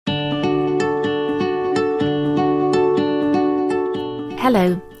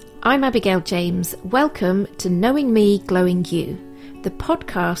Hello, I'm Abigail James. Welcome to Knowing Me, Glowing You, the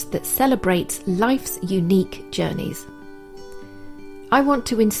podcast that celebrates life's unique journeys. I want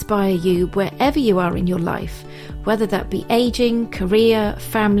to inspire you wherever you are in your life, whether that be aging, career,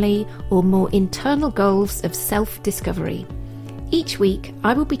 family, or more internal goals of self-discovery. Each week,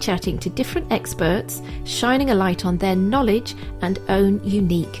 I will be chatting to different experts, shining a light on their knowledge and own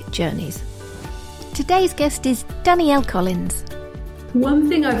unique journeys. Today's guest is Danielle Collins. One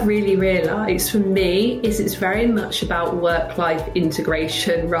thing I've really realised for me is it's very much about work-life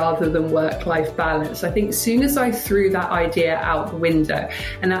integration rather than work-life balance. I think as soon as I threw that idea out the window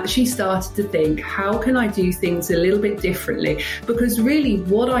and actually started to think, how can I do things a little bit differently? Because really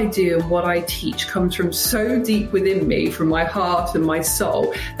what I do and what I teach comes from so deep within me, from my heart and my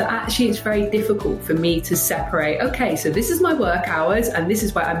soul, that actually it's very difficult for me to separate, okay, so this is my work hours and this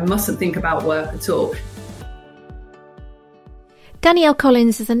is why I mustn't think about work at all. Danielle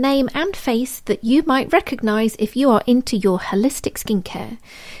Collins is a name and face that you might recognise if you are into your holistic skincare.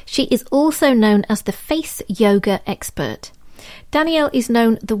 She is also known as the face yoga expert. Danielle is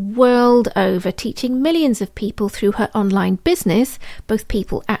known the world over, teaching millions of people through her online business, both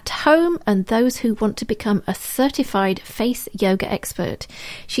people at home and those who want to become a certified face yoga expert.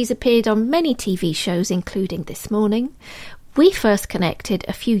 She's appeared on many TV shows, including This Morning. We first connected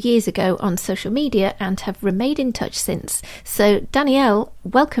a few years ago on social media and have remained in touch since. So, Danielle,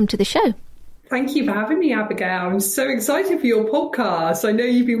 welcome to the show. Thank you for having me, Abigail. I'm so excited for your podcast. I know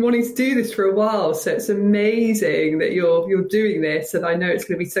you've been wanting to do this for a while, so it's amazing that you're doing this, and I know it's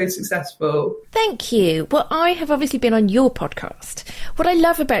going to be so successful. Thank you. Well, I have obviously been on your podcast. What I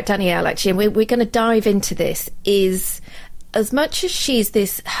love about Danielle, actually, and we're going to dive into this, is as much as she's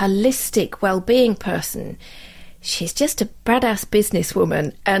this holistic well-being person, she's just a badass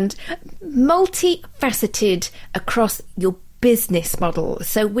businesswoman and multifaceted across your business model.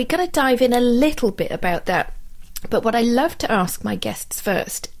 So we're going to dive in a little bit about that. But what I love to ask my guests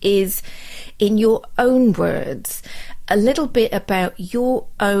first is, in your own words, a little bit about your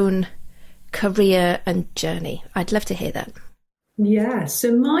own career and journey. I'd love to hear that. Yeah,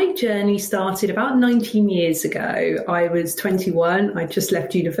 so my journey started about 19 years ago. I was 21, I just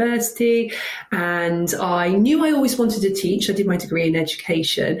left university, and I knew I always wanted to teach. I did my degree in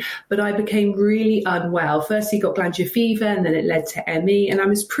education, but I became really unwell. Firstly, got glandular fever, and then it led to ME, and I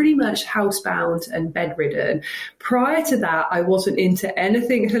was pretty much housebound and bedridden. Prior to that, I wasn't into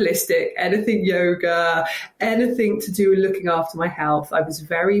anything holistic, anything yoga, anything to do with looking after my health. I was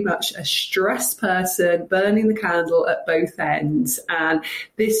very much a stressed person, burning the candle at both ends. And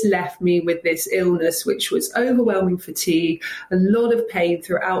this left me with this illness, which was overwhelming fatigue, a lot of pain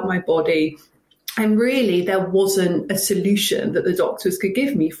throughout my body. And really, there wasn't a solution that the doctors could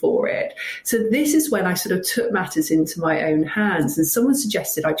give me for it. So this is when I sort of took matters into my own hands, and someone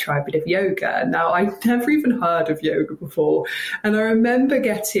suggested I try a bit of yoga. Now, I'd never even heard of yoga before. And I remember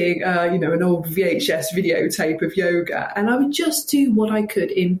getting, an old VHS videotape of yoga, and I would just do what I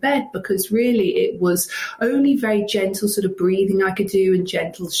could in bed, because really it was only very gentle sort of breathing I could do and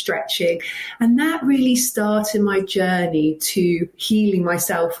gentle stretching. And that really started my journey to healing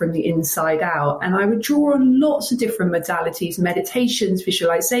myself from the inside out. And I would draw on lots of different modalities, meditations,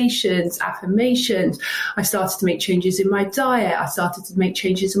 visualizations, affirmations. I started to make changes in my diet. I started to make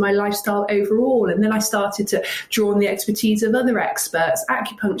changes in my lifestyle overall. And then I started to draw on the expertise of other experts,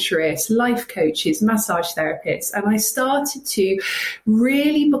 acupuncturists, life coaches, massage therapists. And I started to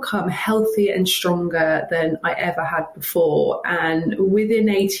really become healthier and stronger than I ever had before. And within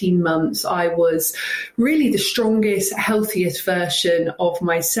 18 months, I was really the strongest, healthiest version of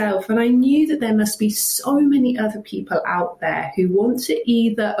myself. And I knew that there must be so many other people out there who want to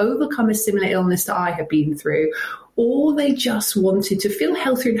either overcome a similar illness that I have been through, or they just wanted to feel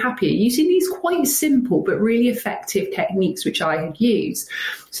healthier and happier using these quite simple but really effective techniques which I had used.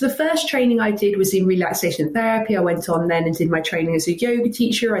 So the first training I did was in relaxation therapy. I went on then and did my training as a yoga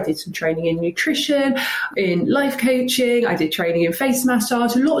teacher. I did some training in nutrition, in life coaching. I did training in face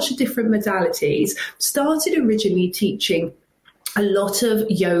massage, lots of different modalities. Started originally teaching a lot of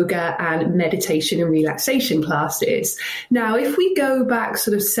yoga and meditation and relaxation classes. Now, if we go back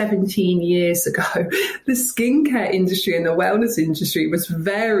sort of 17 years ago, the skincare industry and the wellness industry was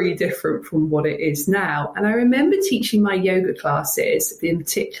very different from what it is now. And I remember teaching my yoga classes in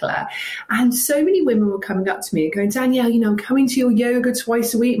particular, and so many women were coming up to me and going, Danielle, I'm coming to your yoga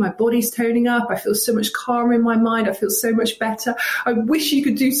twice a week. My body's toning up. I feel so much calmer in my mind. I feel so much better. I wish you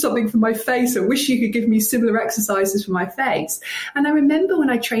could do something for my face. I wish you could give me similar exercises for my face. And I remember when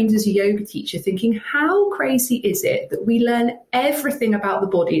I trained as a yoga teacher thinking, how crazy is it that we learn everything about the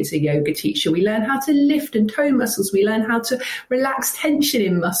body as a yoga teacher? We learn how to lift and tone muscles. We learn how to relax tension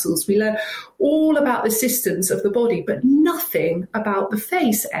in muscles. We learn all about the systems of the body, but nothing about the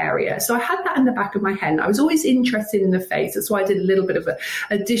face area. So I had that in the back of my head. I was always interested in the face. That's why I did a little bit of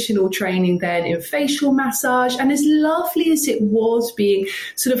additional training then in facial massage. And as lovely as it was being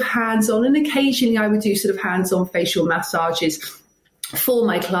sort of hands-on, and occasionally I would do sort of hands-on facial massages for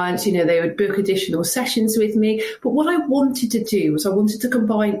my clients, they would book additional sessions with me. But what I wanted to do was I wanted to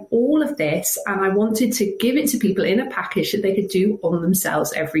combine all of this, and I wanted to give it to people in a package that they could do on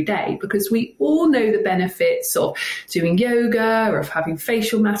themselves every day, because we all know the benefits of doing yoga or of having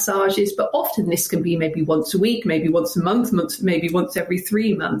facial massages, but often this can be maybe once a week, maybe once a month, maybe once every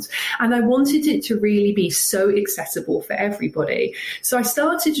 3 months. And I wanted it to really be so accessible for everybody. So I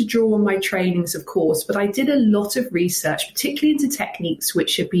started to draw on my trainings, of course, but I did a lot of research, particularly into techniques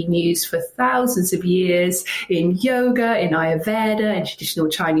which have been used for thousands of years in yoga, in Ayurveda, in traditional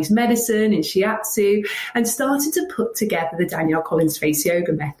Chinese medicine, in shiatsu, and started to put together the Danielle Collins face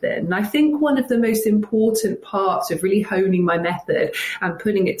yoga method. And I think one of the most important parts of really honing my method and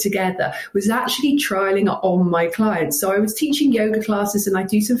putting it together was actually trialing it on my clients. So I was teaching yoga classes, and I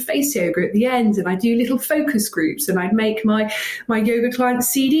do some face yoga at the end, and I do little focus groups, and I'd make my yoga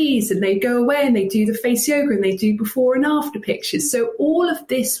clients CDs, and they'd go away and they do the face yoga, and they do before and after pictures. So all of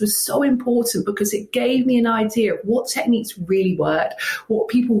this was so important because it gave me an idea of what techniques really worked, what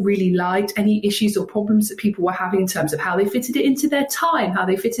people really liked, any issues or problems that people were having in terms of how they fitted it into their time, how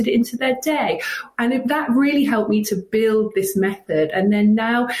they fitted it into their day. And that really helped me to build this method. And then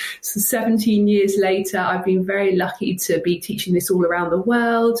now, so 17 years later, I've been very lucky to be teaching this all around the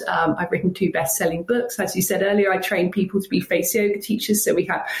world. I've written 2 best-selling books. As you said earlier, I train people to be face yoga teachers. So we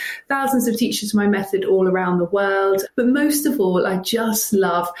have thousands of teachers of my method all around the world. But most of all, I just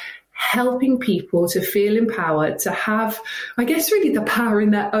love helping people to feel empowered, to have, I guess, really the power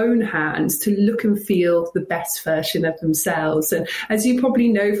in their own hands to look and feel the best version of themselves. And as you probably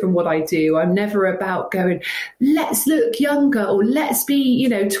know from what I do, I'm never about going, let's look younger, or let's be,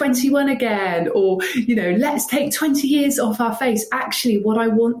 21 again, or, let's take 20 years off our face. Actually, what I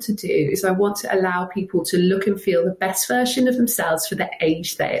want to do is I want to allow people to look and feel the best version of themselves for the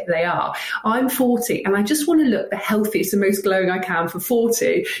age they are. I'm 40 and I just want to look the healthiest and most glowing I can for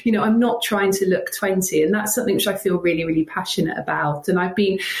 40. I'm not trying to look 20, and that's something which I feel really, really passionate about. And I've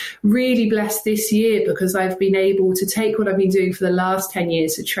been really blessed this year because I've been able to take what I've been doing for the last 10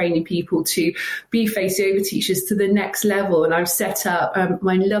 years of training people to be face yoga teachers to the next level. And I've set up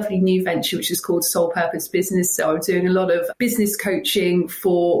my lovely new venture, which is called Soul Purpose Business. So I'm doing a lot of business coaching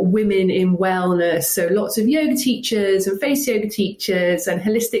for women in wellness. So lots of yoga teachers and face yoga teachers and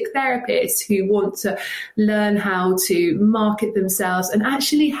holistic therapists who want to learn how to market themselves and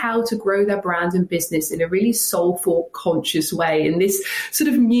actually how to grow their brand and business in a really soulful, conscious way in this sort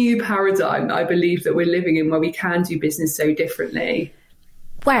of new paradigm that I believe that we're living in, where we can do business so differently.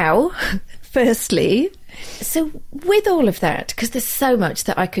 Wow. Firstly, so with all of that, because there's so much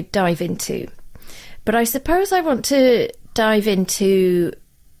that I could dive into, but I suppose I want to dive into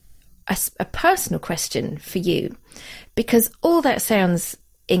a personal question for you, because all that sounds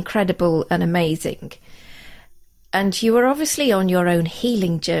incredible and amazing. And you were obviously on your own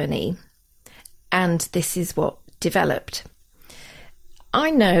healing journey, and this is what developed.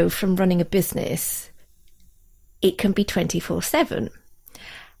 I know from running a business, it can be 24/7.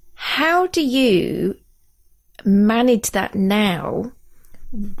 How do you manage that now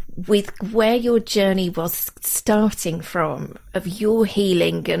with where your journey was starting from, of your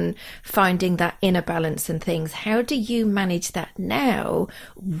healing and finding that inner balance and things? How do you manage that now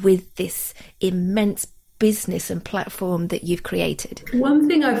with this immense business and platform that you've created? One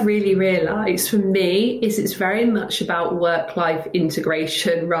thing I've really realised for me is it's very much about work-life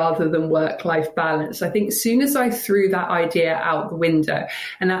integration rather than work-life balance. I think as soon as I threw that idea out the window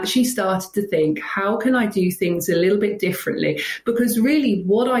and actually started to think, how can I do things a little bit differently? Because really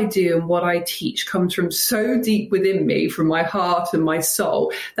what I do and what I teach comes from so deep within me, from my heart and my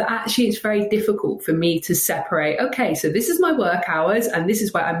soul, that actually it's very difficult for me to separate, okay, so this is my work hours and this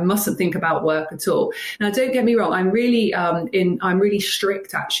is where I mustn't think about work at all. Now, don't get me wrong, I'm really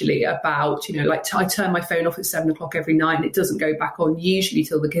strict actually about, I turn my phone off at 7:00 every night and it doesn't go back on usually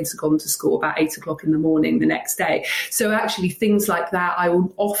till the kids have gone to school about 8:00 in the morning the next day. So actually things like that I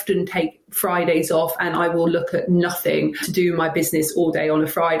will often take Fridays off, and I will look at nothing to do my business all day on a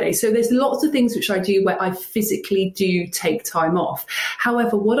Friday. So there's lots of things which I do where I physically do take time off.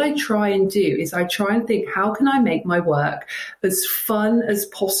 However, what I try and do is I try and think, how can I make my work as fun as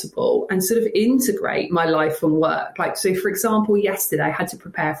possible and sort of integrate my life and work? Like, so for example, yesterday I had to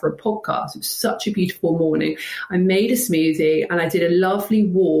prepare for a podcast. It was such a beautiful morning. I made a smoothie and I did a lovely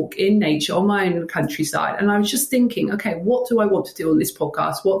walk in nature on my own countryside. And I was just thinking, okay, what do I want to do on this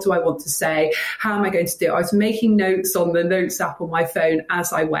podcast? What do I want to say? How am I going to do it? I was making notes on the notes app on my phone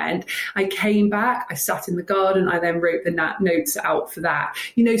as I went. I came back, I sat in the garden, I then wrote the notes out for that.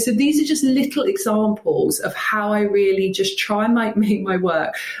 You know, so these are just little examples of how I really just try and make my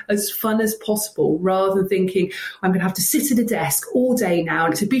work as fun as possible, rather than thinking I'm going to have to sit at a desk all day now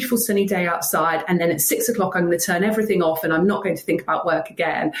and it's a beautiful sunny day outside, and then at 6 o'clock I'm going to turn everything off and I'm not going to think about work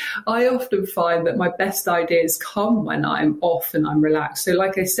again. I often find that my best ideas come when I'm off and I'm relaxed. So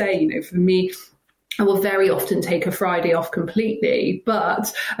like I say, you know, for me, I will very often take a Friday off completely,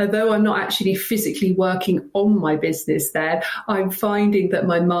 but although I'm not actually physically working on my business then, I'm finding that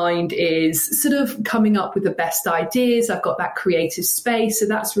my mind is sort of coming up with the best ideas. I've got that creative space, so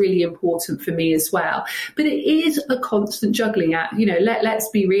that's really important for me as well. But it is a constant juggling act. You know, let's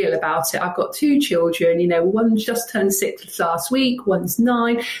be real about it. I've got 2 children, you know, one just turned 6 last week, one's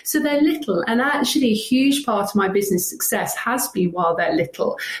 9, so they're little. And actually a huge part of my business success has been while they're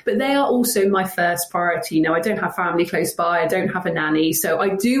little, but they are also my first priority. You know, I don't have family close by, I don't have a nanny, so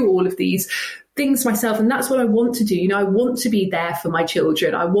I do all of these things myself, and that's what I want to do. You know, I want to be there for my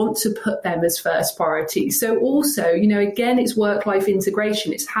children. I want to put them as first priority. So also, you know, again, it's work-life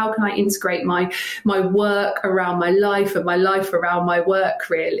integration. It's how can I integrate my work around my life and my life around my work,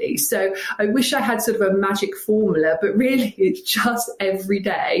 really. So I wish I had sort of a magic formula, but really it's just every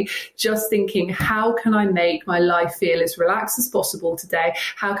day, just thinking, how can I make my life feel as relaxed as possible today?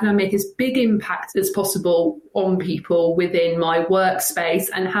 How can I make as big impact as possible on people within my workspace?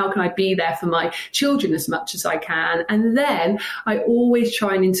 And how can I be there for my children as much as I can? And then I always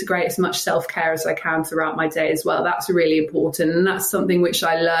try and integrate as much self-care as I can throughout my day as well. That's really important. And that's something which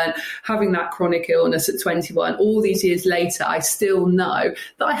I learned having that chronic illness at 21. All these years later, I still know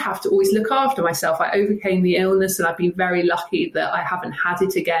that I have to always look after myself. I overcame the illness and I've been very lucky that I haven't had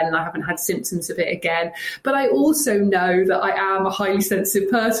it again and I haven't had symptoms of it again. But I also know that I am a highly sensitive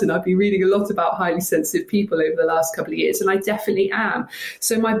person. I've been reading a lot about highly sensitive people over the last couple of years, and I definitely am.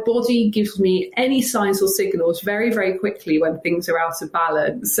 So my body gives me any signs or signals very, very quickly when things are out of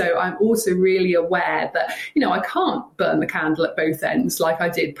balance. So I'm also really aware that, you know, I can't burn the candle at both ends like I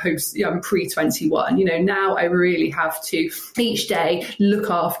did pre-21. You know, now I really have to each day look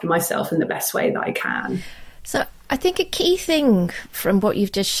after myself in the best way that I can. So I think a key thing from what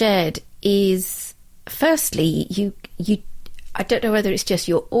you've just shared is, firstly, you I don't know whether it's just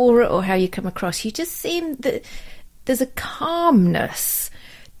your aura or how you come across, you just seem that there's a calmness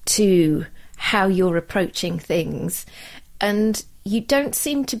to how you're approaching things, and you don't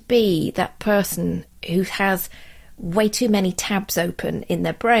seem to be that person who has way too many tabs open in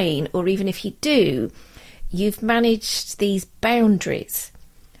their brain, or even if you do, you've managed these boundaries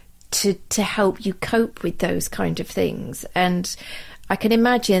to help you cope with those kind of things. And I can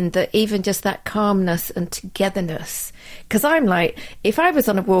imagine that even just that calmness and togetherness, because I'm like, if I was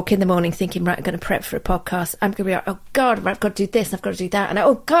on a walk in the morning thinking, right, I'm going to prep for a podcast, I'm going to be like, oh God, I've got to do this, I've got to do that, and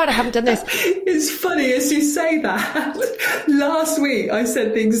oh God, I haven't done this. It's funny as you say that. Last week I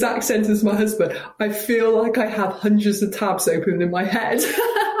said the exact sentence to my husband, I feel like I have hundreds of tabs open in my head.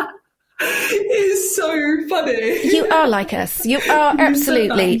 It's so funny. You are like us. You are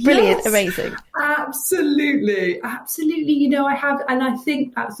absolutely brilliant, yes. Amazing. Absolutely. You know, I have, and I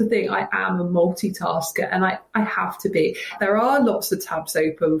think that's the thing. I am a multitasker, and I have to be. There are lots of tabs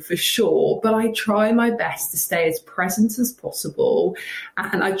open for sure, but I try my best to stay as present as possible,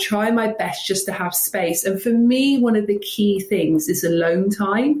 and I try my best just to have space. And for me, one of the key things is alone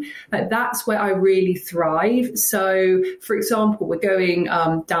time. Like, that's where I really thrive. So, for example, we're going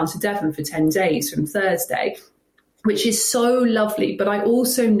down to Devon for 10 days from Thursday, which is so lovely. But I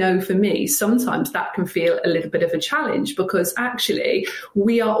also know for me, sometimes that can feel a little bit of a challenge, because actually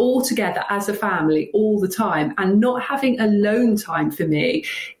we are all together as a family all the time, and not having alone time for me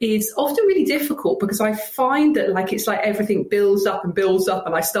is often really difficult, because I find that it's like everything builds up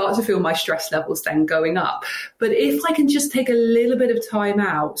and I start to feel my stress levels then going up. But if I can just take a little bit of time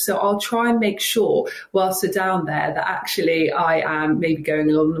out, so I'll try and make sure whilst we're down there that actually I am maybe going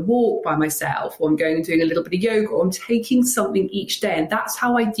along the walk by myself, or I'm going and doing a little bit of yoga, or I'm I'm taking something each day, and that's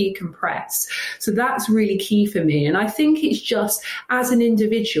how I decompress. So that's really key for me. And I think it's just, as an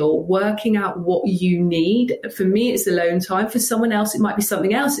individual, working out what you need. For me, it's alone time. For someone else, it might be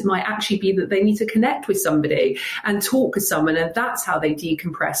something else. It might actually be that they need to connect with somebody and talk with someone, and that's how they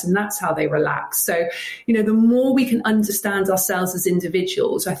decompress and that's how they relax. So, the more we can understand ourselves as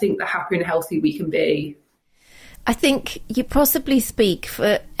individuals, I think the happier and healthy we can be. I think you possibly speak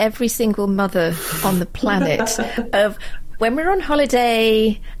for every single mother on the planet of, when we're on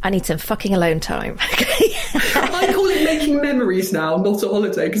holiday, I need some fucking alone time. I call it making memories now, not a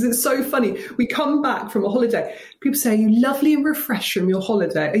holiday, because it's so funny. We come back from a holiday. People say, are you lovely and refreshed from your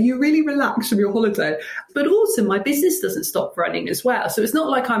holiday? Are you really relaxed from your holiday? But also, my business doesn't stop running as well. So it's not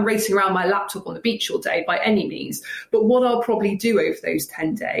like I'm racing around my laptop on the beach all day by any means. But what I'll probably do over those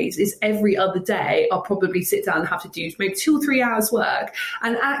 10 days is every other day, I'll probably sit down and have to do maybe 2 or 3 hours work.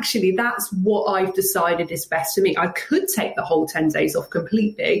 And actually, that's what I've decided is best for me. I could take the whole 10 days off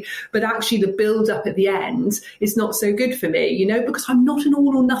completely, but actually the build up at the end is not so good for me, because I'm not an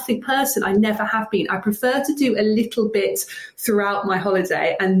all or nothing person. I never have been. I prefer to do a little bit throughout my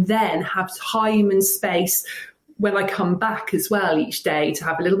holiday and then have time and space when I come back as well each day, to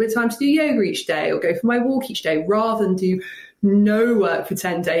have a little bit of time to do yoga each day or go for my walk each day, rather than do no work for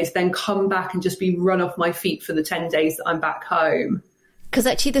 10 days, then come back and just be run off my feet for the 10 days that I'm back home. Because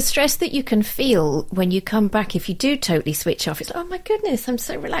actually the stress that you can feel when you come back, if you do totally switch off, it's like, oh my goodness, I'm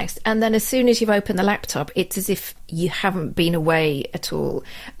so relaxed. And then as soon as you've opened the laptop, it's as if you haven't been away at all.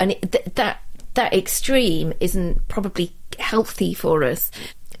 And that extreme isn't probably healthy for us.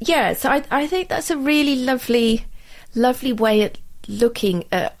 Yeah, so I think that's a really lovely way at looking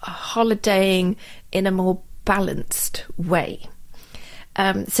at holidaying in a more balanced way.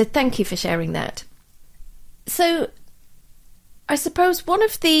 So thank you for sharing that. So I suppose one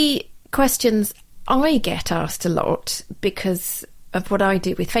of the questions I get asked a lot because of what I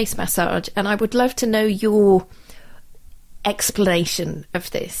do with face massage, and I would love to know your explanation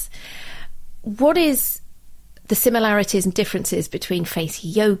of this. What is the similarities and differences between face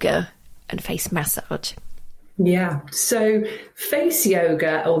yoga and face massage? Yeah. So face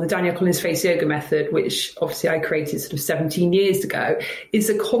yoga, or the Danielle Collins face yoga method, which obviously I created sort of 17 years ago, is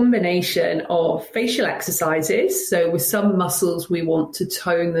a combination of facial exercises. So with some muscles, we want to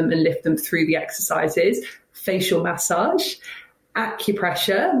tone them and lift them through the exercises, facial massage,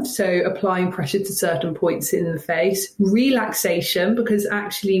 acupressure, so applying pressure to certain points in the face, relaxation, because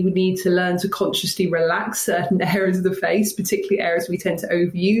actually we need to learn to consciously relax certain areas of the face, particularly areas we tend to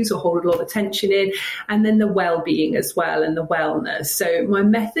overuse or hold a lot of tension in, and then the well-being as well and the wellness. So my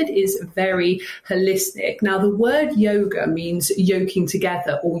method is very holistic. Now, the word yoga means yoking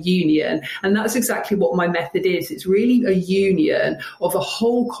together or union, and that's exactly what my method is. It's really a union of a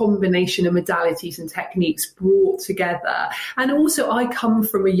whole combination of modalities and techniques brought together. And also, I come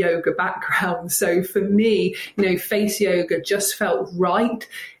from a yoga background. So for me, face yoga just felt right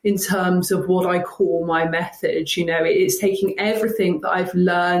in terms of what I call my method. It's taking everything that I've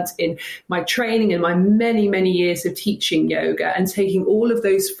learned in my training and my many, many years of teaching yoga and taking all of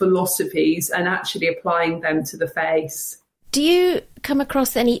those philosophies and actually applying them to the face. Do you come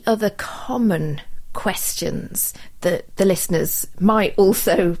across any other common questions that the listeners might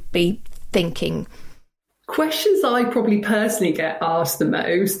also be thinking? Questions I probably personally get asked the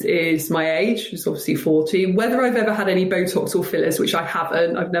most is my age, which is obviously 40, whether I've ever had any Botox or fillers, which I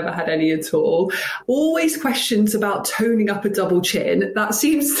haven't. I've never had any at all. Always questions about toning up a double chin. That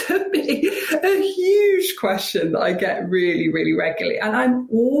seems to be a huge question that I get really, really regularly. And I'm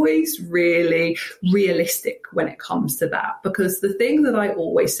always really realistic when it comes to that, because the thing that I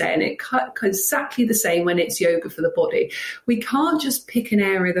always say, and it's exactly the same when it's yoga for the body, we can't just pick an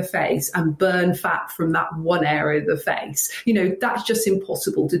area of the face and burn fat from that one area of the face. That's just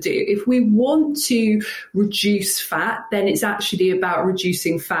impossible to do. If we want to reduce fat, then it's actually about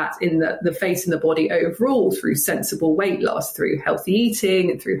reducing fat in the face and the body overall through sensible weight loss, through healthy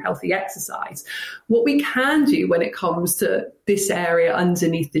eating and through healthy exercise. What we can do when it comes to this area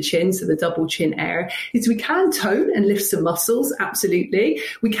underneath the chin, so the double chin area, is we can tone and lift some muscles, absolutely.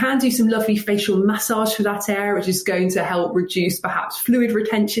 We can do some lovely facial massage for that area, which is going to help reduce perhaps fluid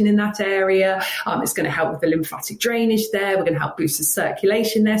retention in that area. It's going to help with the lymphatic drainage there. We're going to help boost the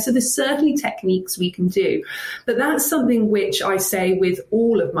circulation there. So there's certainly techniques we can do. But that's something which I say with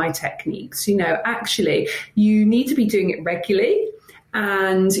all of my techniques, actually, you need to be doing it regularly.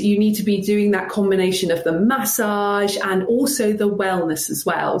 And you need to be doing that combination of the massage and also the wellness as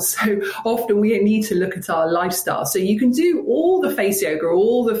well. So often we need to look at our lifestyle. So you can do all the face yoga,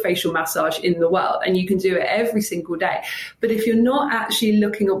 all the facial massage in the world, and you can do it every single day. But if you're not actually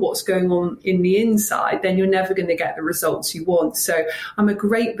looking at what's going on in the inside, then you're never going to get the results you want. So I'm a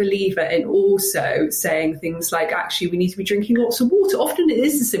great believer in also saying things like, actually, we need to be drinking lots of water. Often it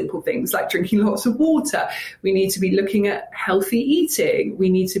is the simple things like drinking lots of water. We need to be looking at healthy eating. We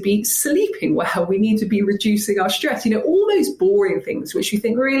need to be sleeping well. We need to be reducing our stress. All those boring things, which you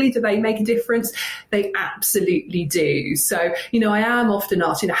think, really, do they make a difference? They absolutely do. So, I am often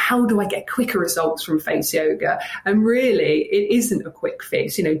asked, how do I get quicker results from face yoga? And really, it isn't a quick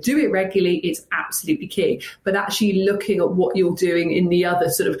fix. Do it regularly. It's absolutely key. But actually looking at what you're doing in the other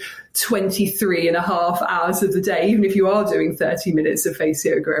sort of 23 and a half hours of the day, even if you are doing 30 minutes of face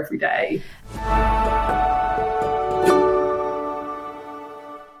yoga every day.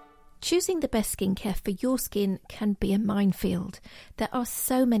 Choosing the best skincare for your skin can be a minefield. There are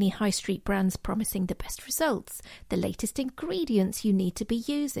so many high street brands promising the best results, the latest ingredients you need to be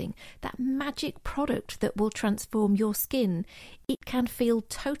using, that magic product that will transform your skin. It can feel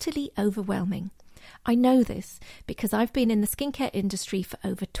totally overwhelming. I know this because I've been in the skincare industry for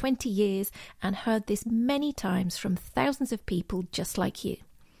over 20 years and heard this many times from thousands of people just like you.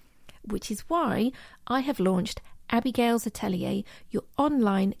 Which is why I have launched Abigail's Atelier, your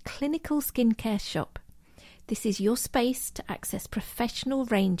online clinical skincare shop. This is your space to access professional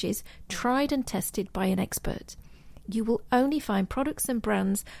ranges tried and tested by an expert. You will only find products and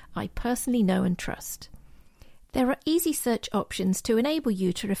brands I personally know and trust. There are easy search options to enable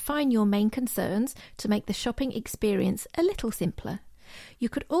you to refine your main concerns to make the shopping experience a little simpler. You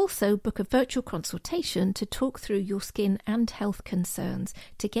could also book a virtual consultation to talk through your skin and health concerns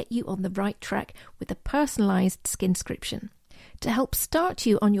to get you on the right track with a personalised skinscription. To help start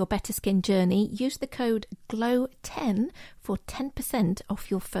you on your better skin journey, use the code GLOW10 for 10% off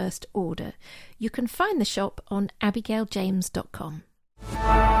your first order. You can find the shop on abigailjames.com.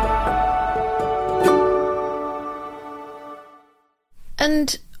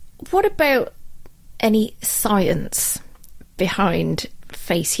 And what about any science behind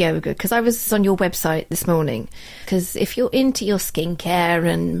face yoga? Because I was on your website this morning, because if you're into your skincare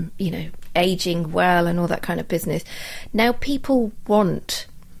and aging well and all that kind of business, now people want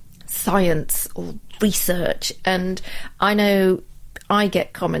science or research. And I know I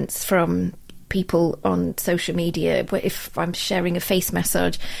get comments from people on social media where if I'm sharing a face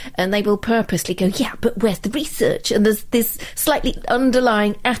massage, and they will purposely go, yeah, but where's the research? And there's this slightly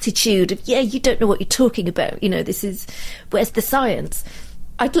underlying attitude of, yeah, you don't know what you're talking about. Where's the science?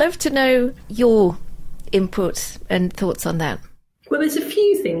 I'd love to know your input and thoughts on that. Well, there's a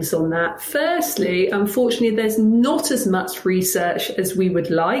few things on that. Firstly, unfortunately, there's not as much research as we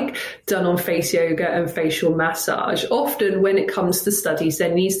would like done on face yoga and facial massage. Often when it comes to studies,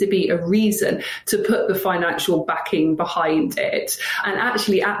 there needs to be a reason to put the financial backing behind it. And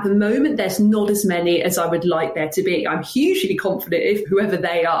actually, at the moment, there's not as many as I would like there to be. I'm hugely confident if whoever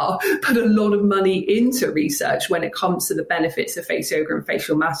they are put a lot of money into research when it comes to the benefits of face yoga and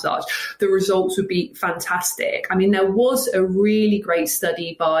facial massage, the results would be fantastic. I mean, there was a really great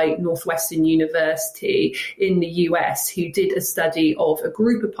study by Northwestern University in the US who did a study of a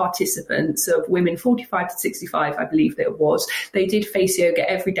group of participants of women 45 to 65, I believe that it was. They did face yoga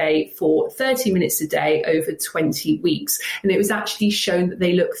every day for 30 minutes a day over 20 weeks. And it was actually shown that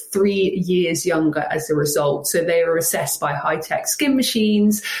they look 3 years younger as a result. So they were assessed by high-tech skin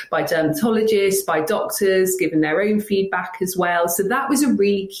machines, by dermatologists, by doctors, given their own feedback as well. So that was a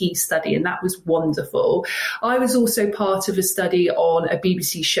really key study, and that was wonderful. I was also part of a study on a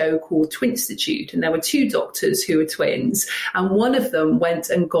BBC show called Twinstitute, and there were 2 doctors who were twins, and one of them went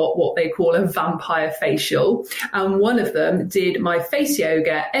and got what they call a vampire facial, and one of them did my face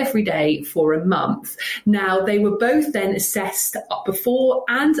yoga every day for a month. Now, they were both then assessed before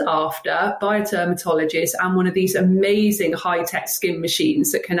and after by a dermatologist and one of these amazing high-tech skin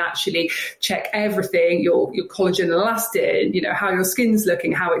machines that can actually check everything, your collagen and elastin, how your skin's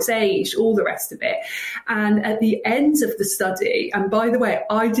looking, how it's aged, all the rest of it. And at the end of the study, and by the way,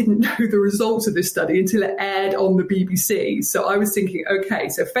 I didn't know the results of this study until it aired on the BBC. So I was thinking, okay,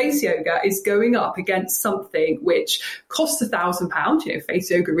 so face yoga is going up against something which costs £1,000. Face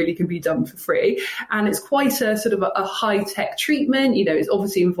yoga really can be done for free. And it's quite a sort of a high-tech treatment. It's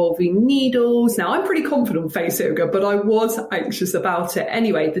obviously involving needles. Now, I'm pretty confident on face yoga, but I was anxious about it.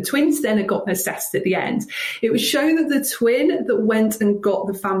 Anyway, the twins then got assessed at the end. It was shown that the twin that went and got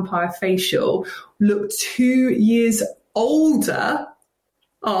the vampire facial looked 2 years older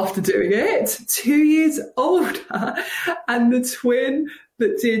after doing it, 2 years older. And the twin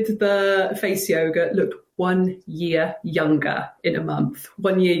that did the face yoga looked 1 year younger in a month,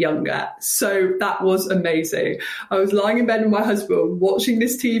 1 year younger. So that was amazing. I was lying in bed with my husband watching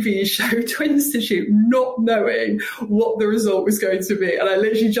this TV show, Twin Institute, not knowing what the result was going to be. And I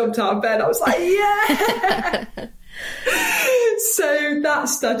literally jumped out of bed. I was like, yeah. So that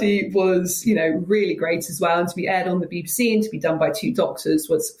study was, really great as well. And to be aired on the BBC and to be done by 2 doctors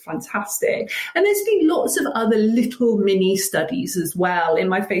was fantastic. And there's been lots of other little mini studies as well. In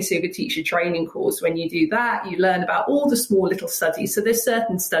my face yoga teacher training course, when you do that, you learn about all the small little studies. So there's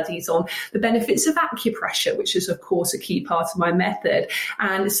certain studies on the benefits of acupressure, which is, of course, a key part of my method,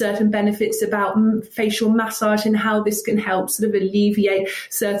 and certain benefits about facial massage and how this can help sort of alleviate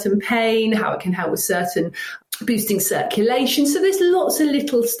certain pain, how it can help with certain boosting circulation. So there's lots of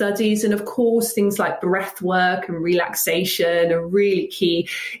little studies. And of course, things like breath work and relaxation are really key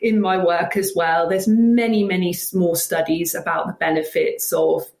in my work as well. There's many, many small studies about the benefits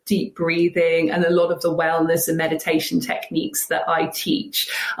of deep breathing and a lot of the wellness and meditation techniques that I teach.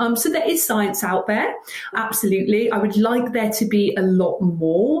 So there is science out there. Absolutely. I would like there to be a lot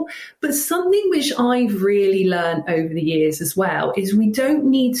more. But something which I've really learned over the years as well is we don't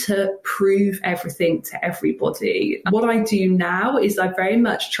need to prove everything to everybody. What I do now is I very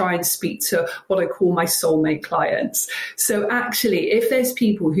much try and speak to what I call my soulmate clients. So actually, if there's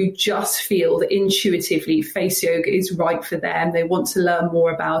people who just feel that intuitively face yoga is right for them, they want to learn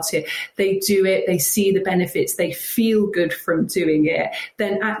more about it, they do it, they see the benefits, they feel good from doing it,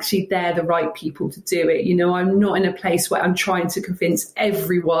 then actually they're the right people to do it. I'm not in a place where I'm trying to convince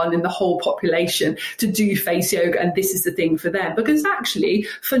everyone in the whole population to do face yoga and this is the thing for them, because actually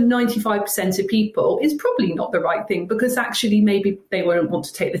for 95% of people it's probably not the right thing, because actually maybe they won't want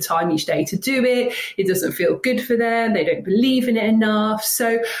to take the time each day to do it, it doesn't feel good for them, they don't believe in it enough.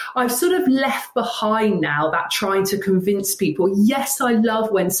 So I've sort of left behind now that trying to convince people. Yes, I love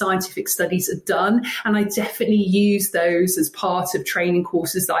when scientific studies are done, and I definitely use those as part of training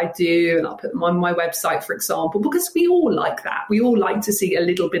courses that I do, and I'll put them on my website, for example, because we all like that. We all like to see a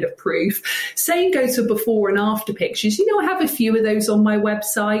little bit of proof. Same goes for before and after pictures. I have a few of those on my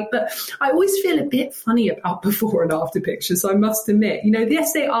website, but I always feel a bit funny about before and after pictures, I must admit.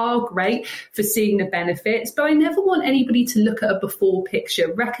 Yes, they are great for seeing the benefits, but I never want anybody to look at a before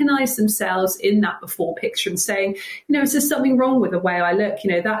picture, recognize themselves in that before picture and saying, is there something wrong with the way I look?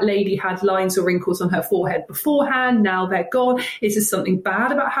 That lady had lines or wrinkles on her forehead beforehand, now they're gone. Is there something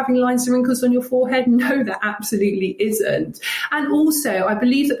bad about having lines and wrinkles on your forehead? No, there absolutely isn't. And also, I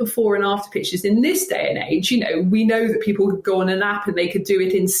believe that before and after pictures in this day and age, we know that people could go on an app and they could do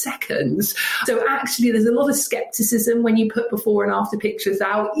it in seconds. So actually, there's a lot of skepticism when you put before and after pictures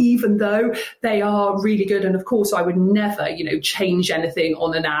out, even though they are really good. And of course, I would never, change anything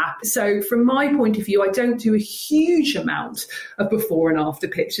on an app. So from my point of view, I don't do a huge amount of before and after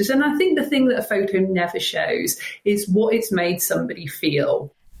pictures. And I think the thing that a photo never shows is what it's made somebody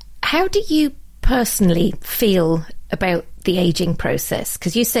feel. How do you personally feel about the aging process?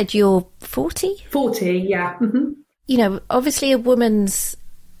 Because you said you're 40? 40, yeah. Mm-hmm. Obviously a woman's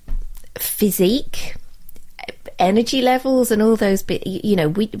physique, energy levels and all those bits,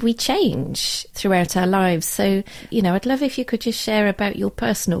 we change throughout our lives. So, I'd love if you could just share about your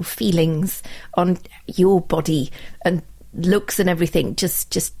personal feelings on your body and looks and everything,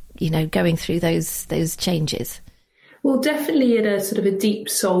 just going through those changes. Well, definitely at a sort of a deep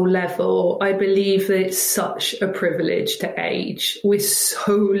soul level, I believe that it's such a privilege to age. We're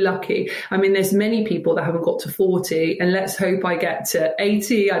so lucky. I mean, there's many people that haven't got to 40, and let's hope I get to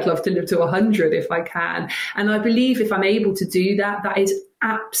 80. I'd love to live to 100 if I can. And I believe if I'm able to do that, that is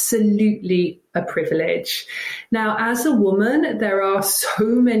absolutely a privilege. Now, as a woman, there are so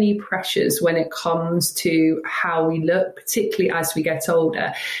many pressures when it comes to how we look, particularly as we get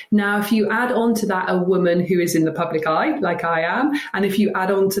older. Now, if you add on to that a woman who is in the public eye, like I am, and if you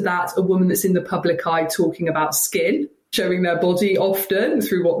add on to that a woman that's in the public eye talking about skin, showing their body often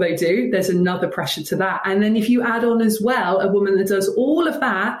through what they do, there's another pressure to that. And then if you add on as well a woman that does all of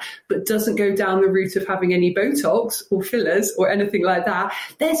that but doesn't go down the route of having any Botox or fillers or anything like that,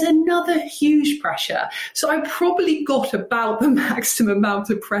 there's another huge pressure. So I probably got about the maximum amount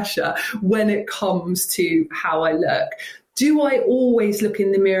of pressure when it comes to how I look. Do I always look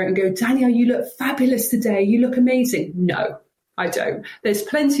in the mirror and go, Danielle, you look fabulous today, you look amazing? No. I don't. There's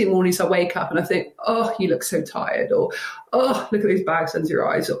plenty of mornings I wake up and I think, oh, you look so tired, or oh, look at those bags under your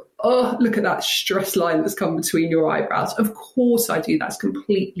eyes, or oh, look at that stress line that's come between your eyebrows. Of course I do. That's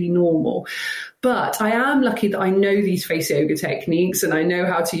completely normal. But I am lucky that I know these face yoga techniques and I know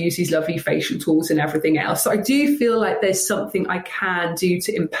how to use these lovely facial tools and everything else. So I do feel like there's something I can do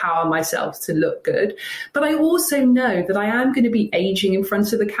to empower myself to look good. But I also know that I am going to be aging in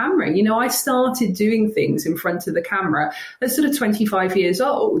front of the camera. You know, I started doing things in front of the camera at sort of 25 years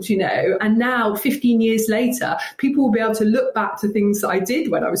old, you know, and now 15 years later, people will be able to look back to things that I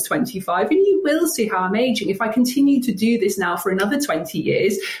did when I was 25 and you will see how I'm aging. If I continue to do this now for another 20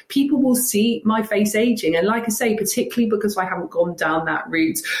 years, people will see my face aging. And like I say, particularly because I haven't gone down that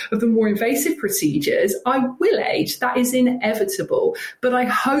route of the more invasive procedures, I will age. That is inevitable. But I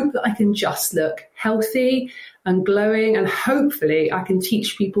hope that I can just look healthy and glowing, and hopefully I can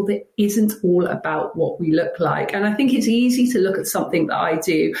teach people that isn't all about what we look like. And I think it's easy to look at something that I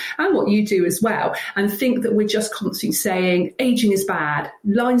do and what you do as well and think that we're just constantly saying aging is bad,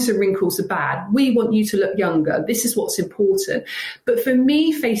 lines and wrinkles are bad, we want you to look younger, this is what's important. But for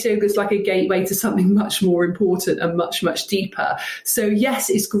me, face yoga is like a gateway to something much more important and much, much deeper. So yes,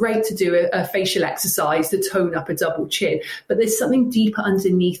 it's great to do a facial exercise to tone up a double chin, but there's something deeper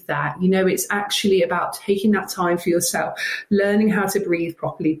underneath that. You know, it's actually about taking that time for yourself, learning how to breathe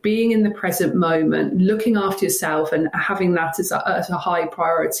properly, being in the present moment, looking after yourself and having that as a high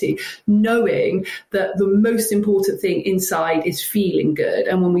priority, knowing that the most important thing inside is feeling good.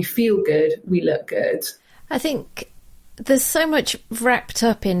 And when we feel good, we look good. I think there's so much wrapped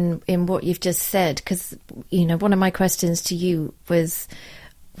up in what you've just said, because, you know, one of my questions to you was,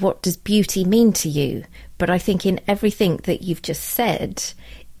 what does beauty mean to you? But I think in everything that you've just said,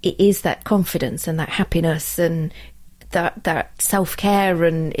 it is that confidence and that happiness and that self-care,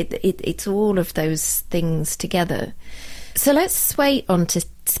 and it's all of those things together. So let's sway on to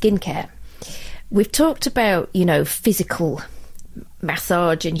skincare. We've talked about, you know, physical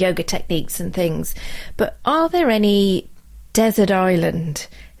massage and yoga techniques and things, but are there any desert island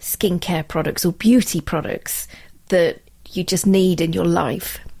skincare products or beauty products that you just need in your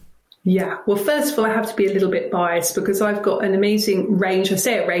life? Yeah, well, first of all, I have to be a little bit biased because I've got an amazing range. I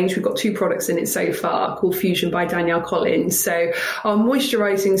say a range, we've got 2 products in it so far called Fusion by Danielle Collins. So our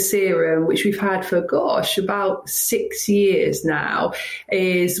moisturising serum, which we've had for, about 6 years now,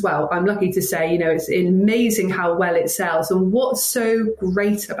 is, well, I'm lucky to say, you know, it's amazing how well it sells. And what's so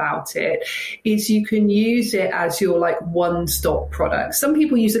great about it is you can use it as your like one-stop product. Some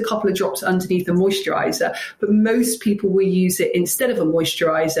people use a couple of drops underneath the moisturiser, but most people will use it instead of a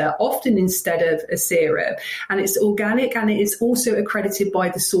moisturiser, often instead of a serum. And it's organic, and it is also accredited by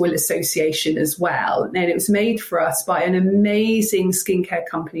the Soil Association as well. And it was made for us by an amazing skincare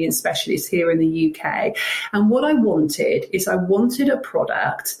company and specialist here in the UK. And what I wanted a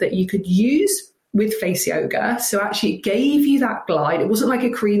product that you could use with face yoga. So actually it gave you that glide. It wasn't like a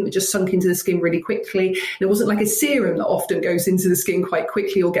cream that just sunk into the skin really quickly. And it wasn't like a serum that often goes into the skin quite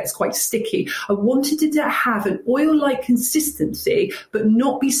quickly or gets quite sticky. I wanted it to have an oil-like consistency, but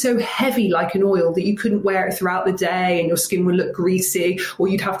not be so heavy like an oil that you couldn't wear it throughout the day and your skin would look greasy or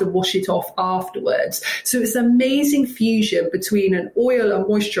you'd have to wash it off afterwards. So it's an amazing fusion between an oil, a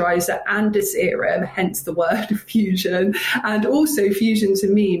moisturizer and a serum, hence the word fusion. And also fusion to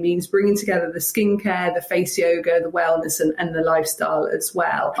me means bringing together the skincare, the face yoga, the wellness and the lifestyle as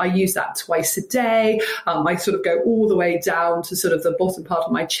well. I use that twice a day. I sort of go all the way down to sort of the bottom part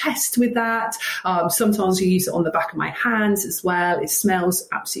of my chest with that. Sometimes I use it on the back of my hands as well. It smells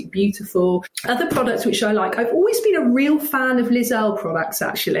absolutely beautiful. Other products which I like, I've always been a real fan of Liz Earle products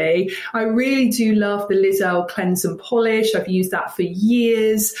actually. I really do love the Liz Earle Cleanse and Polish. I've used that for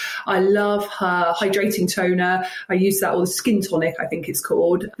years. I love her hydrating toner. I use that, or the skin tonic I think it's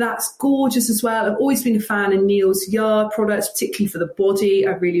called. That's gorgeous as well. I've always been a fan of Neil's Yard products, particularly for the body.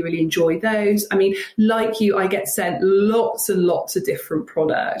 I really, really enjoy those. I mean, like you, I get sent lots and lots of different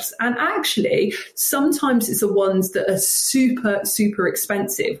products. And actually, sometimes it's the ones that are super, super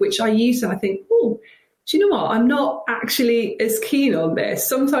expensive, which I use and I think, oh, do you know what? I'm not actually as keen on this.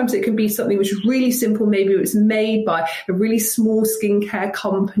 Sometimes it can be something which is really simple. Maybe it was made by a really small skincare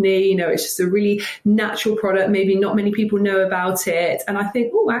company. You know, it's just a really natural product. Maybe not many people know about it. And I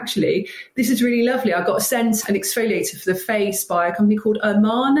think, oh, actually, this is really lovely. I got sent an exfoliator for the face by a company called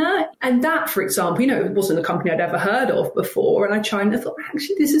Amana. And that, for example, you know, it wasn't a company I'd ever heard of before. And I tried and I thought,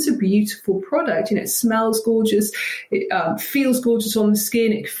 actually, this is a beautiful product. You know, it smells gorgeous. It feels gorgeous on the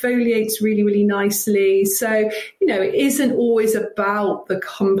skin. It exfoliates really, really nicely. So, you know, it isn't always about the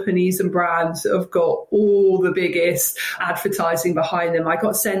companies and brands that have got all the biggest advertising behind them. I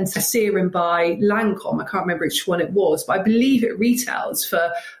got sent a serum by Lancome. I can't remember which one it was, but I believe it retails for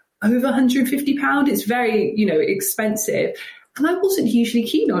over £150. It's very, you know, expensive. And I wasn't hugely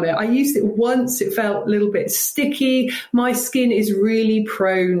keen on it. I used it once. It felt a little bit sticky. My skin is really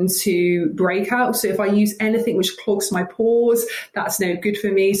prone to breakouts. So if I use anything which clogs my pores, that's no good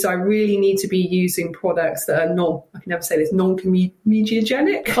for me. So I really need to be using products that are I can never say this,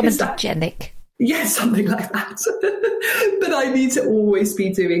 non-comedogenic. Comedogenic. Yeah, something like that. But I need to always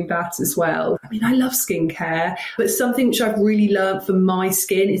be doing that as well. I mean, I love skincare, but something which I've really learned for my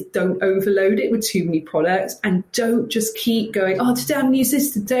skin is don't overload it with too many products, and don't just keep going, oh, today I'm going to use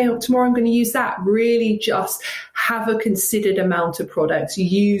this, tomorrow I'm going to use that. Really just have a considered amount of products,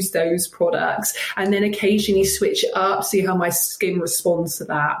 use those products, and then occasionally switch it up, see how my skin responds to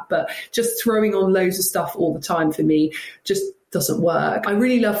that. But just throwing on loads of stuff all the time for me just doesn't work. I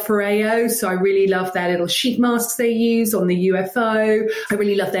really love Foreo, so I really love their little sheet masks they use on the UFO. I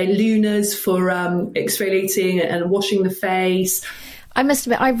really love their Lunas for exfoliating and washing the face. I must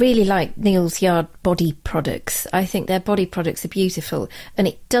admit, I really like Neal's Yard body products. I think their body products are beautiful, and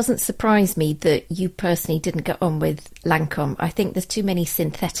it doesn't surprise me that you personally didn't get on with Lancome. I think there's too many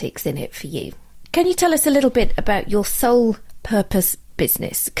synthetics in it for you. Can you tell us a little bit about your sole purpose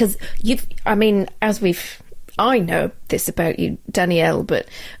business? Because I know this about you, Danielle, but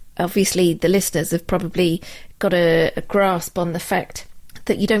obviously the listeners have probably got a grasp on the fact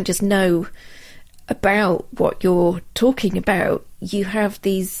that you don't just know about what you're talking about. You have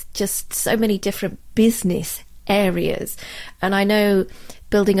these just so many different business areas. And I know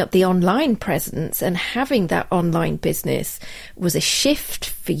building up the online presence and having that online business was a shift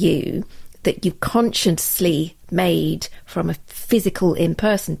for you that you consciously made from a physical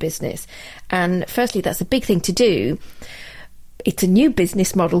in-person business. And firstly, that's a big thing to do. It's a new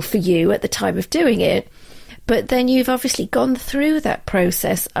business model for you at the time of doing it. But then you've obviously gone through that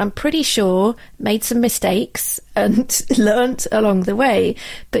process, I'm pretty sure, made some mistakes and learnt along the way.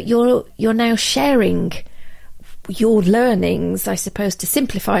 But you're now sharing your learnings, I suppose, to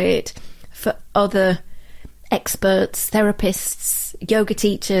simplify it for other experts, therapists, yoga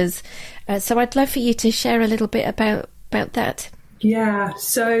teachers. So I'd love for you to share a little bit about that. Yeah,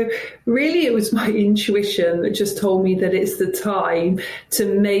 so really it was my intuition that just told me that it's the time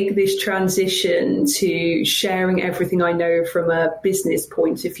to make this transition to sharing everything I know from a business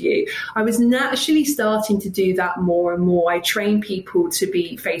point of view. I was naturally starting to do that more and more. I train people to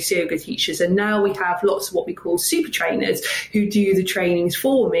be face yoga teachers, and now we have lots of what we call super trainers who do the trainings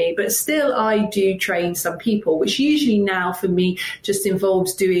for me, but still I do train some people, which usually now for me just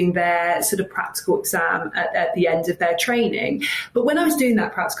involves doing their sort of practical exam at the end of their training. But when I was doing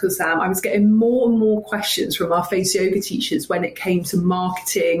that practical exam, I was getting more and more questions from our face yoga teachers when it came to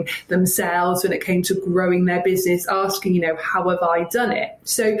marketing themselves, when it came to growing their business, asking, how have I done it?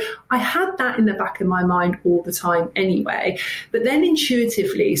 So I had that in the back of my mind all the time anyway. But then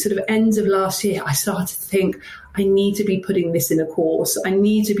intuitively, sort of end of last year, I started to think, I need to be putting this in a course. I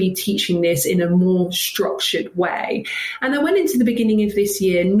need to be teaching this in a more structured way. And I went into the beginning of this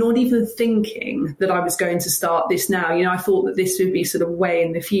year not even thinking that I was going to start this now. I thought that this would be sort of way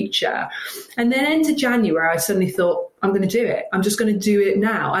in the future. And then into January, I suddenly thought, I'm going to do it. I'm just going to do it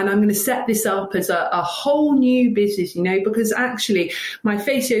now. And I'm going to set this up as a whole new business, because actually my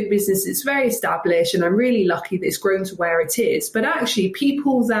face yoga business is very established and I'm really lucky that it's grown to where it is. But actually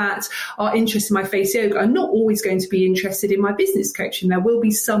people that are interested in my face yoga are not always going to be interested in my business coaching. There will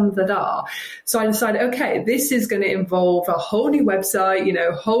be some that are. So I decided, okay, this is going to involve a whole new website,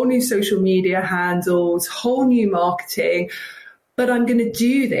 whole new social media handles, whole new marketing. But I'm going to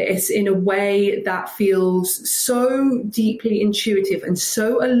do this in a way that feels so deeply intuitive and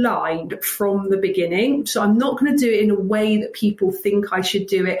so aligned from the beginning. So I'm not going to do it in a way that people think I should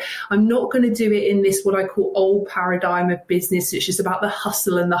do it. I'm not going to do it in this, what I call old paradigm of business, which is about the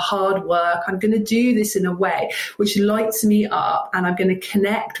hustle and the hard work. I'm going to do this in a way which lights me up, and I'm going to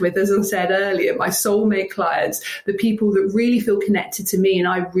connect with, as I said earlier, my soulmate clients, the people that really feel connected to me, and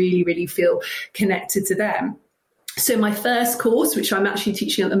I really, really feel connected to them. So my first course, which I'm actually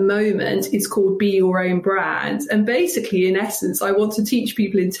teaching at the moment, is called Be Your Own Brand. And basically, in essence, I want to teach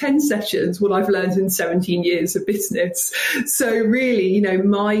people in 10 sessions what I've learned in 17 years of business. So really,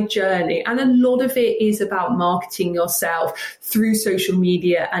 my journey, and a lot of it is about marketing yourself through social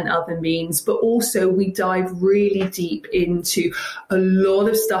media and other means. But also we dive really deep into a lot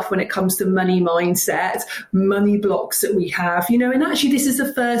of stuff when it comes to money mindset, money blocks that we have, and actually this is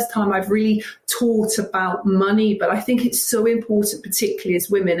the first time I've really taught about money. But I think it's so important, particularly as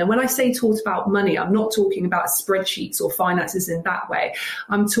women. And when I say taught about money, I'm not talking about spreadsheets or finances in that way.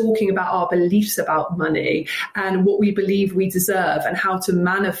 I'm talking about our beliefs about money and what we believe we deserve and how to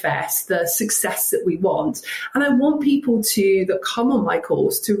manifest the success that we want. And I want people that come on my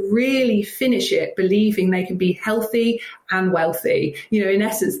course to really finish it believing they can be healthy and wealthy. You know, in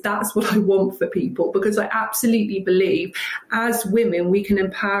essence, that's what I want for people, because I absolutely believe as women, we can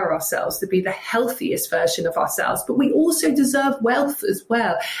empower ourselves to be the healthiest version of ourselves, but we also deserve wealth as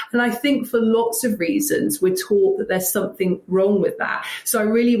well. And I think for lots of reasons, we're taught that there's something wrong with that. So I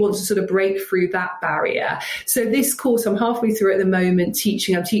really want to sort of break through that barrier. So this course, I'm halfway through at the moment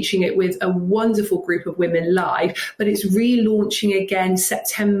teaching. I'm teaching it with a wonderful group of women live, but it's relaunching again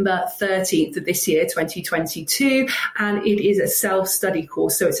September 13th of this year, 2022. And it is a self-study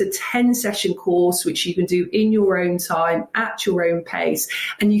course. So it's a 10-session course, which you can do in your own time, at your own pace,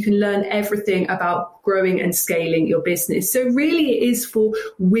 and you can learn everything about growing and scaling your business. So really it is for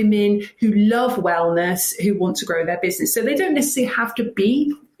women who love wellness, who want to grow their business. So they don't necessarily have to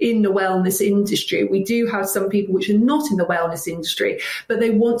be in the wellness industry. We do have some people which are not in the wellness industry, but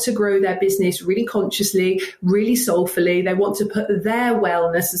they want to grow their business really consciously, really soulfully. They want to put their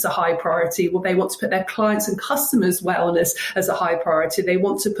wellness as a high priority. Well, they want to put their clients' and customers' wellness as a high priority. They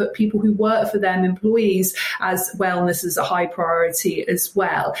want to put people who work for them, employees, as wellness as a high priority as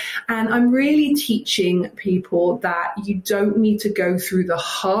well. And I'm really teaching people that you don't need to go through the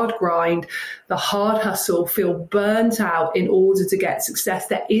hard grind, the hard hustle, feel burnt out in order to get success.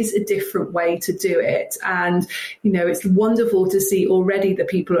 There is a different way to do it. And, you know, it's wonderful to see already the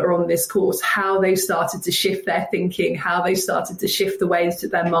people that are on this course, how they've started to shift their thinking, how they've started to shift the ways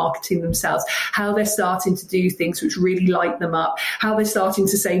that they're marketing themselves, how they're starting to do things which really light them up, how they're starting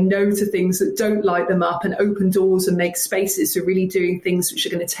to say no to things that don't light them up and open doors and make spaces for really doing things which are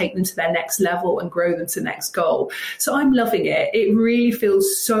going to take them to their next level and grow them to the next goal. So I'm loving it. It really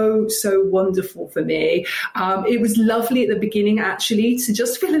feels so, so wonderful for me. It was lovely at the beginning, actually, to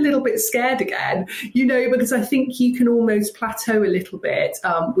just feel a little bit scared again, you know, because I think you can almost plateau a little bit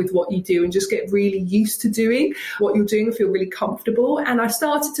with what you do and just get really used to doing what you're doing and feel really comfortable. And I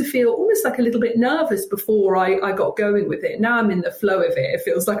started to feel almost like a little bit nervous before I got going with it. Now I'm in the flow of it. It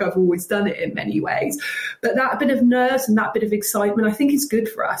feels like I've always done it in many ways. But that bit of nerves and that bit of excitement, I think is good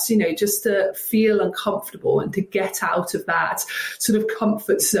for us, you know, just to feel uncomfortable and to get out of that sort of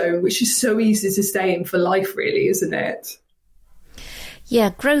comfort zone, which is so easy to stay in for life, really, isn't it?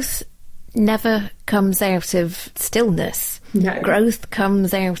 Yeah, growth never comes out of stillness. No. Growth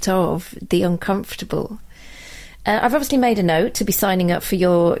comes out of the uncomfortable. I've obviously made a note to be signing up for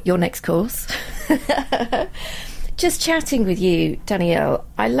your next course. Just chatting with you, Danielle,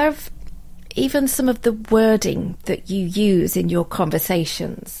 I love even some of the wording that you use in your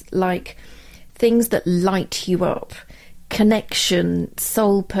conversations, like things that light you up, connection,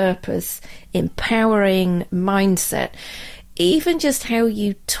 soul purpose, empowering mindset. Even just how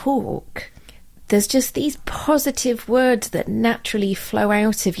you talk, there's just these positive words that naturally flow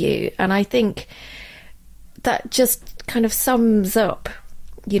out of you. And I think that just kind of sums up,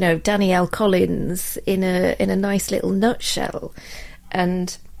 you know, Danielle Collins in a nice little nutshell.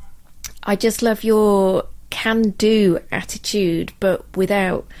 And I just love your can-do attitude, but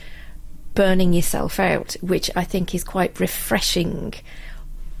without burning yourself out, which I think is quite refreshing.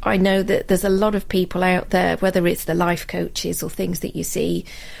 I know that there's a lot of people out there, whether it's the life coaches or things that you see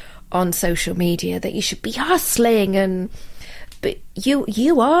on social media, that you should be hustling, but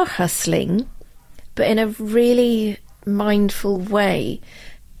you are hustling, but in a really mindful way.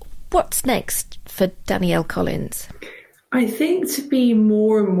 What's next for Danielle Collins? I think to be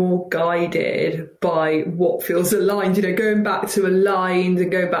more and more guided by what feels aligned, you know, going back to aligned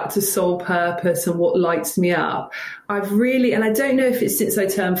and going back to soul purpose and what lights me up. I've really, and I don't know if it's since I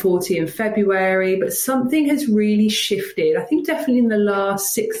turned 40 in February, but something has really shifted. I think definitely in the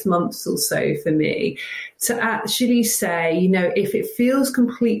last 6 months or so for me, to actually say, you know, if it feels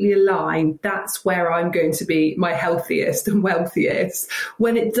completely aligned, that's where I'm going to be my healthiest and wealthiest.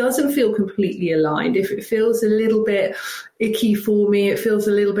 When it doesn't feel completely aligned, if it feels a little bit icky for me, it feels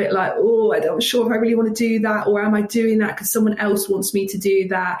a little bit like, oh, I'm not sure if I really want to do that, or am I doing that because someone else wants me to do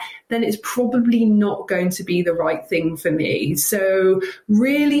that, then it's probably not going to be the right thing for me. So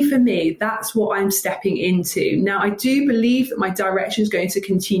really for me, that's what I'm stepping into. Now, I do believe that my direction is going to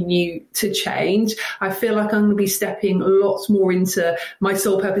continue to change. I feel like I'm going to be stepping lots more into my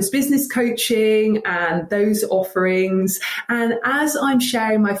soul purpose business coaching and those offerings. And as I'm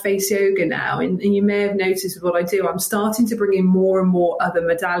sharing my face yoga now, and you may have noticed with what I do, I'm starting to bring in more and more other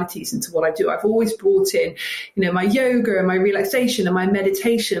modalities into what I do. I've always brought in, you know, my yoga and my relaxation and my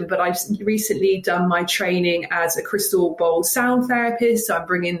meditation, but I've recently done my training as a crystal bowl sound therapist. So I'm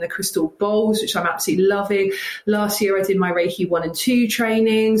bringing the crystal bowls, which I'm absolutely loving. Last year, I did my Reiki 1 and 2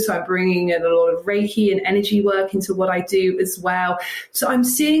 training. So I'm bringing in a lot of Reiki and energy work into what I do as well. So I'm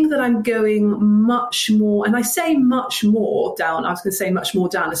seeing that I'm going much more, and I say much more down, I was going to say much more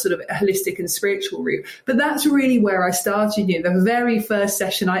down a sort of a holistic and spiritual route, but that's really where I started. The very first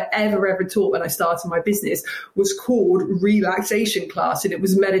session I ever taught when I started my business was called relaxation class, and it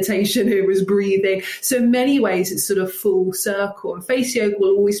was meditation, it was breathing. So in many ways it's sort of full circle, and face yoga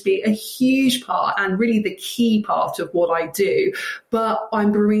will always be a huge part and really the key part of what I do, but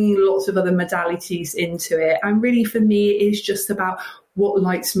I'm bringing lots of other modalities into it, and really for me it is just about what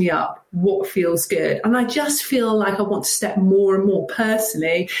lights me up, what feels good. And I just feel like I want to step more and more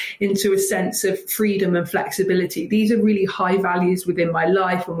personally into a sense of freedom and flexibility. These are really high values within my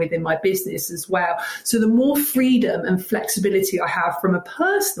life and within my business as well. So the more freedom and flexibility I have from a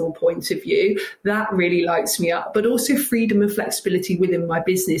personal point of view, that really lights me up, but also freedom and flexibility within my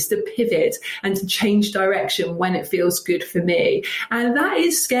business to pivot and to change direction when it feels good for me. And that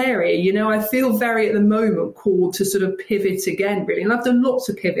is scary. I feel very at the moment called to sort of pivot again, really. And I've done lots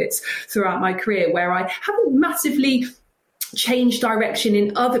of pivots throughout my career where I haven't massively changed direction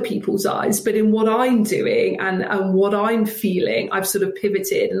in other people's eyes, but in what I'm doing and what I'm feeling, I've sort of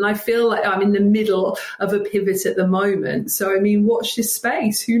pivoted, and I feel like I'm in the middle of a pivot at the moment. So, watch this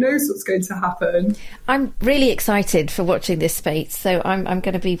space. Who knows what's going to happen? I'm really excited for watching this space. So I'm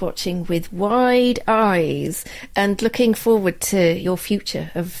going to be watching with wide eyes and looking forward to your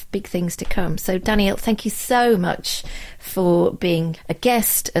future of big things to come. So Danielle, thank you so much for being a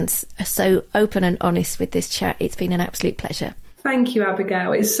guest and so open and honest with this chat. It's been an absolute pleasure. Thank you,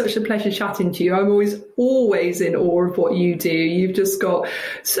 Abigail. It's such a pleasure chatting to you. I'm always in awe of what you do. You've just got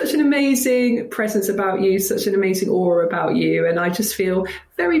such an amazing presence about you, such an amazing aura about you. And I just feel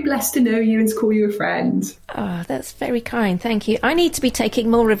very blessed to know you and to call you a friend. Oh, that's very kind. Thank you. I need to be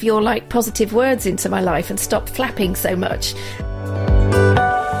taking more of your positive words into my life and stop flapping so much.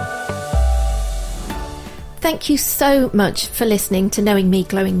 Thank you so much for listening to Knowing Me,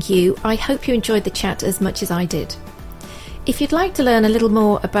 Glowing You. I hope you enjoyed the chat as much as I did. If you'd like to learn a little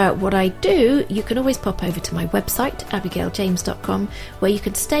more about what I do, you can always pop over to my website, abigailjames.com, where you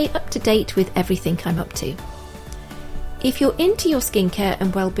can stay up to date with everything I'm up to. If you're into your skincare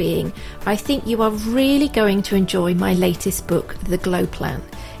and well-being, I think you are really going to enjoy my latest book, The Glow Plan.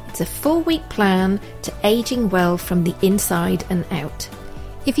 It's a 4-week plan to aging well from the inside and out.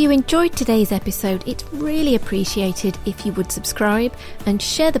 If you enjoyed today's episode, it's really appreciated if you would subscribe and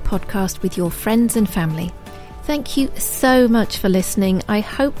share the podcast with your friends and family. Thank you so much for listening. I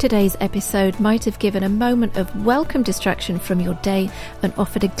hope today's episode might have given a moment of welcome distraction from your day and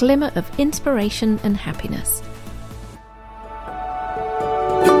offered a glimmer of inspiration and happiness.